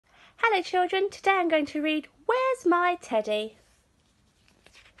Hello children, today I'm going to read Where's My Teddy?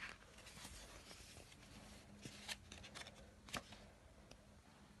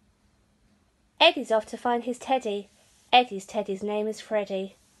 Eddie's off to find his teddy. Eddie's teddy's name is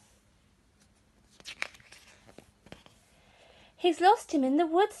Freddie. He's lost him in the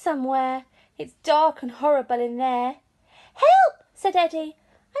woods somewhere. It's dark and horrible in there. Help, said Eddie.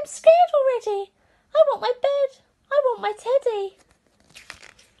 I'm scared already. I want my bed. I want my teddy.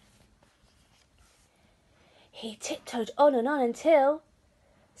 He tiptoed on and on until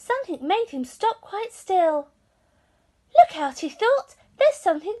something made him stop quite still. Look out, he thought. There's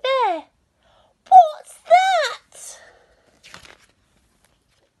something there. What's that?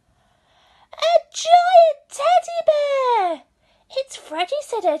 A giant teddy bear! It's Freddie,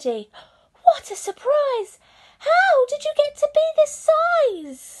 said Eddie. What a surprise! How did you get to be this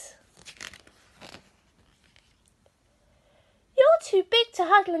size? You're too big to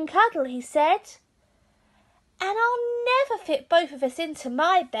huddle and cuddle, he said. And I'll never fit both of us into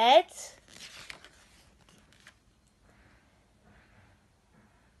my bed.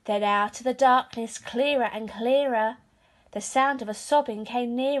 Then out of the darkness, clearer and clearer, the sound of a sobbing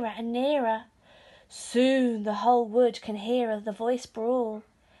came nearer and nearer. Soon the whole wood can hear the voice brawl.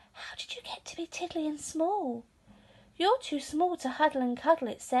 How did you get to be tiddly and small? You're too small to huddle and cuddle,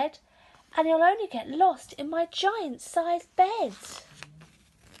 it said, and you'll only get lost in my giant-sized bed.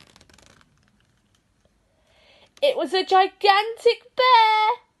 It was a gigantic bear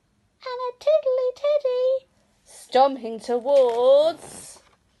and a tiddly teddy stomping towards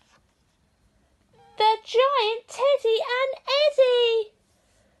the giant Teddy and Eddie.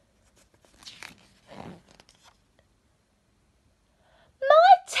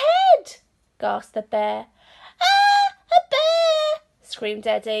 My Ted! Gasped the bear. Ah, a bear! Screamed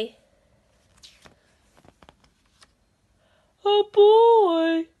Eddie. A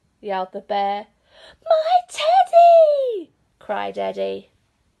boy! Yelled the bear. My Teddy! Cried Eddie.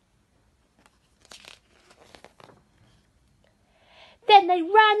 Then they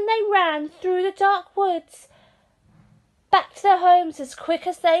ran through the dark woods, back to their homes as quick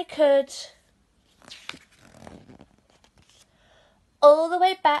as they could. All the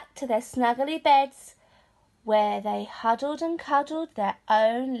way back to their snuggly beds, where they huddled and cuddled their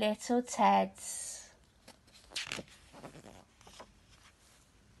own little Teds.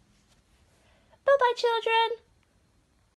 Bye-bye, children.